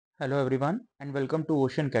Hello everyone and welcome to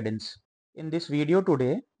Ocean Cadence. In this video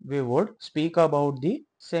today, we would speak about the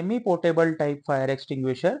semi-portable type fire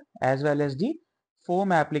extinguisher as well as the foam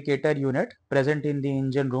applicator unit present in the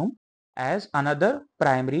engine room as another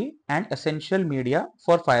primary and essential media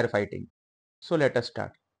for firefighting. So let us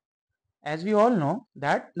start. As we all know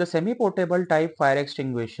that the semi-portable type fire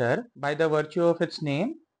extinguisher, by the virtue of its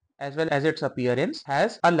name as well as its appearance,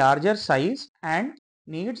 has a larger size and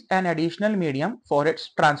needs an additional medium for its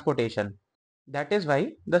transportation. That is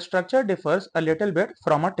why the structure differs a little bit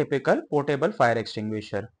from a typical portable fire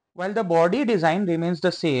extinguisher. While the body design remains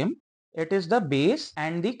the same, it is the base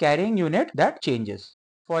and the carrying unit that changes.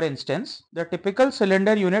 For instance, the typical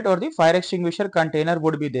cylinder unit or the fire extinguisher container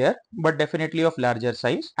would be there, but definitely of larger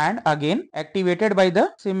size, and again activated by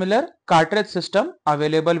the similar cartridge system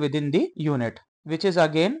available within the unit, which is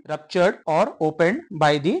again ruptured or opened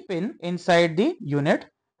by the pin inside the unit,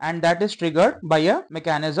 and that is triggered by a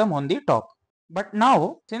mechanism on the top. But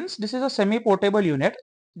now, since this is a semi-portable unit,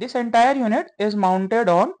 this entire unit is mounted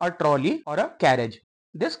on a trolley or a carriage.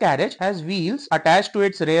 This carriage has wheels attached to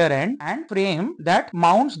its rear end and frame that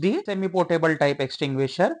mounts the semi-portable type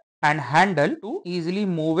extinguisher and handle to easily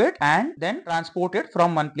move it and then transport it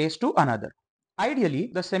from one place to another. Ideally,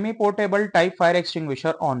 the semi-portable type fire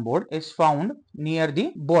extinguisher on board is found near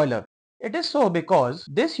the boiler. It is so because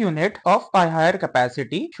this unit of a higher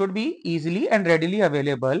capacity should be easily and readily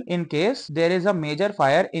available in case there is a major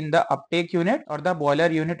fire in the uptake unit or the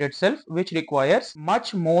boiler unit itself, which requires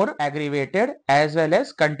much more aggravated as well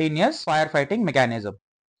as continuous firefighting mechanism.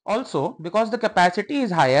 Also, because the capacity is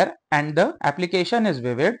higher and the application is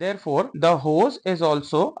vivid, therefore the hose is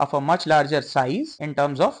also of a much larger size in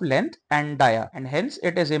terms of length and dia, and hence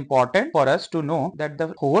it is important for us to know that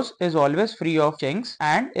the hose is always free of chinks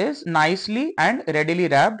and is nicely and readily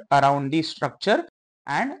wrapped around the structure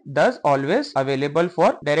and thus always available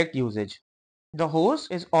for direct usage. The hose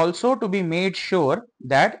is also to be made sure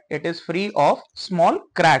that it is free of small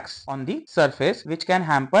cracks on the surface which can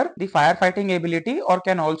hamper the firefighting ability or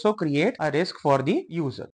can also create a risk for the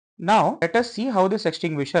user. Now let us see how this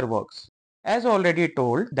extinguisher works. As already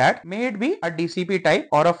told, that may it be a DCP type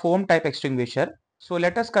or a foam type extinguisher. So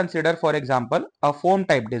let us consider, for example, a foam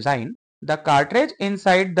type design. The cartridge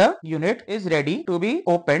inside the unit is ready to be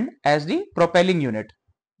opened as the propelling unit.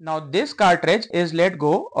 Now this cartridge is let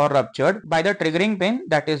go or ruptured by the triggering pin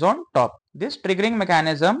that is on top. This triggering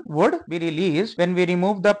mechanism would be released when we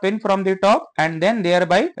remove the pin from the top and then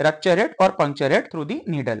thereby rupture it or puncture it through the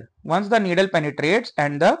needle. Once the needle penetrates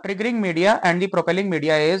and the triggering media and the propelling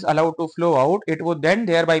media is allowed to flow out, it would then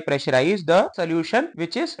thereby pressurize the solution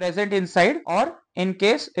which is present inside, or in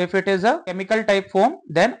case if it is a chemical type foam,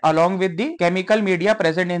 then along with the chemical media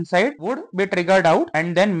present inside would be triggered out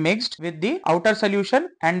and then mixed with the outer solution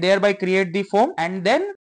and thereby create the foam, and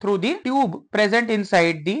then through the tube present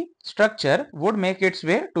inside the structure would make its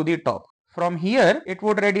way to the top. From here, it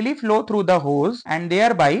would readily flow through the hose and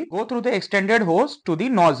thereby go through the extended hose to the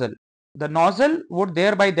nozzle. The nozzle would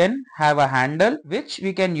thereby then have a handle which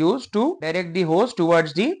we can use to direct the hose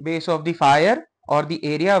towards the base of the fire or the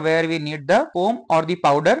area where we need the foam or the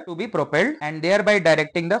powder to be propelled, and thereby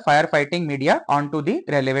directing the firefighting media onto the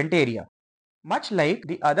relevant area. Much like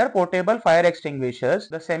the other portable fire extinguishers,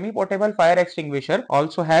 the semi-portable fire extinguisher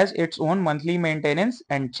also has its own monthly maintenance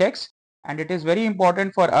and checks, and it is very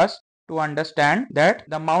important for us to understand that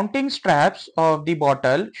the mounting straps of the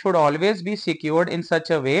bottle should always be secured in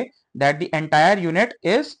such a way that the entire unit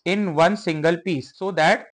is in one single piece, so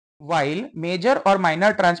that while major or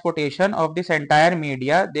minor transportation of this entire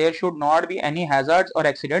media, there should not be any hazards or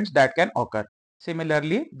accidents that can occur.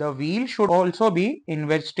 Similarly, the wheel should also be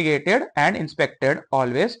investigated and inspected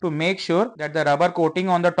always to make sure that the rubber coating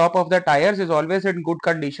on the top of the tires is always in good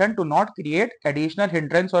condition to not create additional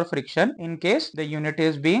hindrance or friction in case the unit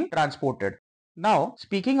is being transported. Now,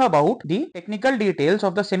 speaking about the technical details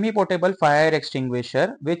of the semi-portable fire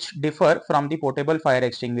extinguisher, which differ from the portable fire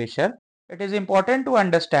extinguisher, it is important to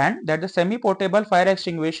understand that the semi-portable fire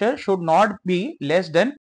extinguisher should not be less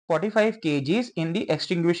than 45 kgs in the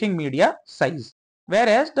extinguishing media size,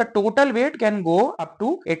 whereas the total weight can go up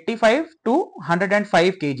to 85 to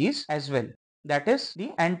 105 kgs as well. That is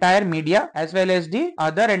the entire media as well as the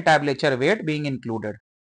other entablature weight being included.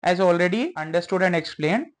 As already understood and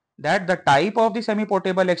explained, that the type of the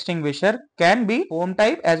semi-portable extinguisher can be foam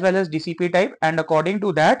type as well as DCP type, and according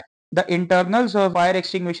to that the internals of fire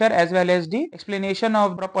extinguisher as well as the explanation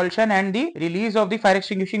of propulsion and the release of the fire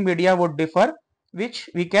extinguishing media would differ, which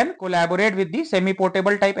we can collaborate with the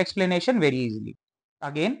semi-portable type explanation very easily.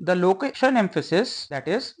 Again, the location emphasis, that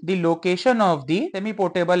is the location of the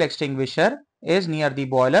semi-portable extinguisher, is near the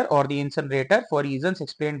boiler or the incinerator for reasons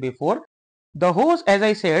explained before. The hose, as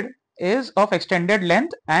I said, is of extended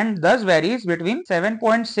length and thus varies between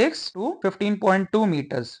 7.6 to 15.2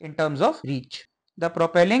 meters in terms of reach. The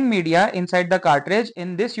propelling media inside the cartridge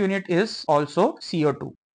in this unit is also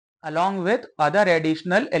CO2, along with other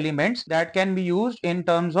additional elements that can be used in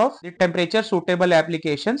terms of the temperature suitable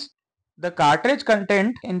applications. The cartridge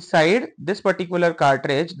content inside this particular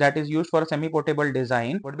cartridge that is used for a semi-portable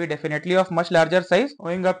design would be definitely of much larger size,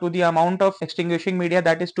 owing up to the amount of extinguishing media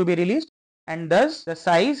that is to be released, and thus the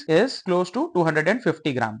size is close to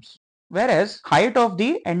 250 grams. Whereas height of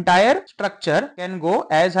the entire structure can go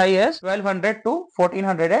as high as 1200 to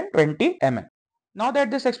 1420 mm. Now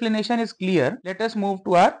that this explanation is clear, let us move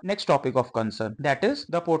to our next topic of concern, that is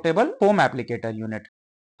the portable foam applicator unit.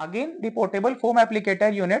 Again, the portable foam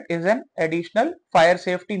applicator unit is an additional fire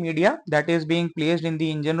safety media that is being placed in the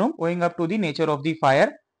engine room owing up to the nature of the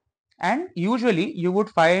fire, and usually you would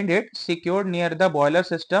find it secured near the boiler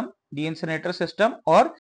system, the incinerator system,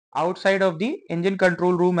 or outside of the engine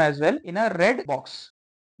control room as well in a red box.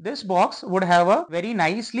 This box would have a very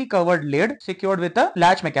nicely covered lid secured with a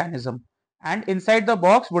latch mechanism, and inside the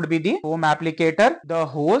box would be the foam applicator, the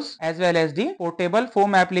hose, as well as the portable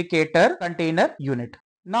foam applicator container unit.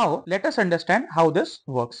 Now let us understand how this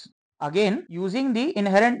works. Again, using the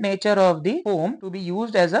inherent nature of the foam to be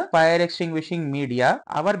used as a fire extinguishing media,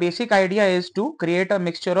 our basic idea is to create a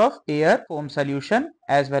mixture of air, foam solution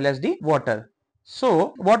as well as the water.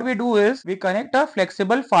 So what we do is we connect a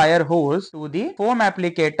flexible fire hose to the foam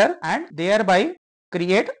applicator and thereby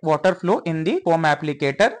create water flow in the foam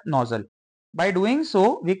applicator nozzle. By doing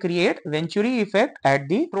so, we create Venturi effect at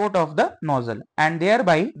the throat of the nozzle, and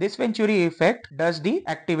thereby this Venturi effect does the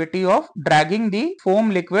activity of dragging the foam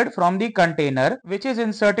liquid from the container, which is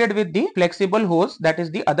inserted with the flexible hose, that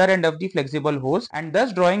is the other end of the flexible hose, and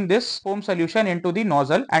thus drawing this foam solution into the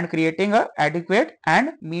nozzle and creating a adequate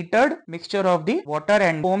and metered mixture of the water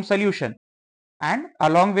and foam solution, and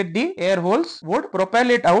along with the air holes would propel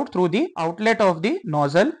it out through the outlet of the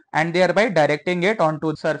nozzle and thereby directing it onto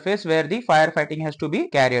the surface where the firefighting has to be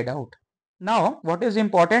carried out. Now what is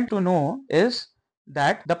important to know is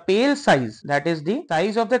that the pail size, that is the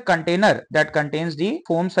size of the container that contains the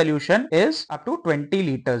foam solution, is up to 20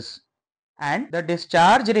 liters, and the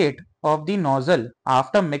discharge rate of the nozzle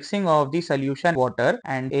after mixing of the solution water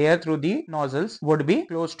and air through the nozzles would be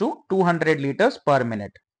close to 200 liters per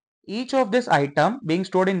minute. Each of this item being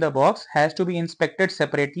stored in the box has to be inspected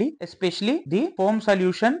separately, especially the foam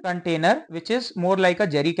solution container, which is more like a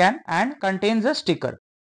jerry can and contains a sticker.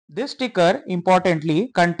 This sticker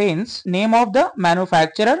importantly contains name of the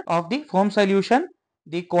manufacturer of the foam solution,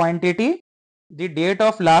 the quantity, the date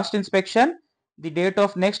of last inspection, the date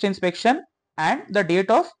of next inspection, and the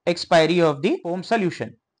date of expiry of the foam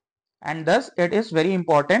solution. And thus it is very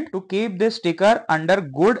important to keep this sticker under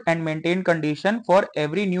good and maintained condition for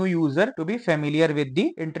every new user to be familiar with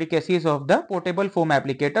the intricacies of the portable foam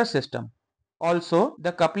applicator system. Also,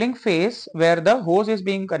 the coupling face where the hose is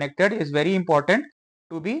being connected is very important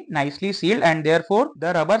to be nicely sealed, and therefore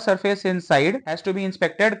the rubber surface inside has to be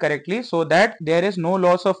inspected correctly so that there is no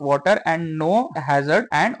loss of water and no hazard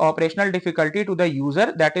and operational difficulty to the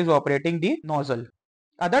user that is operating the nozzle.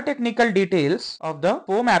 Other technical details of the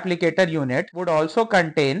foam applicator unit would also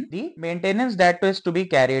contain the maintenance that is to be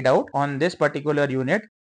carried out on this particular unit,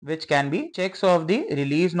 which can be checks of the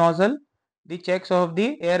release nozzle, the checks of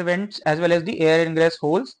the air vents as well as the air ingress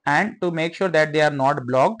holes, and to make sure that they are not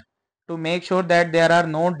blocked, to make sure that there are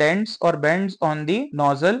no dents or bends on the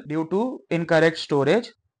nozzle due to incorrect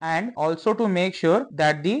storage, and also to make sure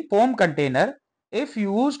that the foam container, if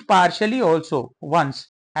used partially also once,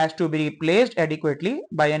 has to be replaced adequately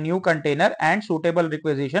by a new container and suitable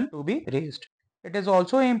requisition to be raised. It is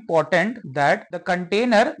also important that the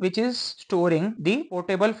container which is storing the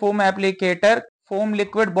portable foam applicator foam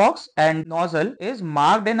liquid box and nozzle is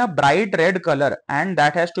marked in a bright red color, and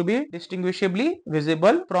that has to be distinguishably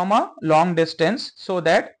visible from a long distance so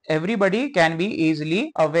that everybody can be easily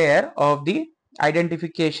aware of the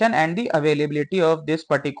identification and the availability of this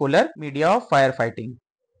particular media of firefighting.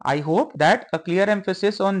 I hope that a clear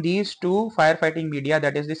emphasis on these two firefighting media,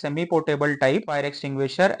 that is the semi-portable type fire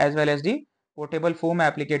extinguisher as well as the portable foam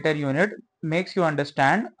applicator unit, makes you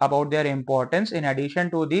understand about their importance in addition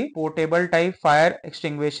to the portable type fire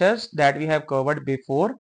extinguishers that we have covered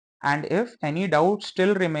before. And if any doubt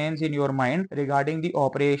still remains in your mind regarding the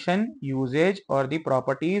operation, usage or the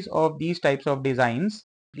properties of these types of designs,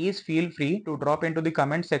 please feel free to drop into the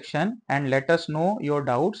comment section and let us know your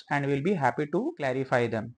doubts, and we'll be happy to clarify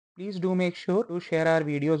them. Please do make sure to share our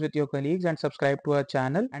videos with your colleagues and subscribe to our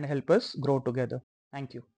channel and help us grow together. Thank you.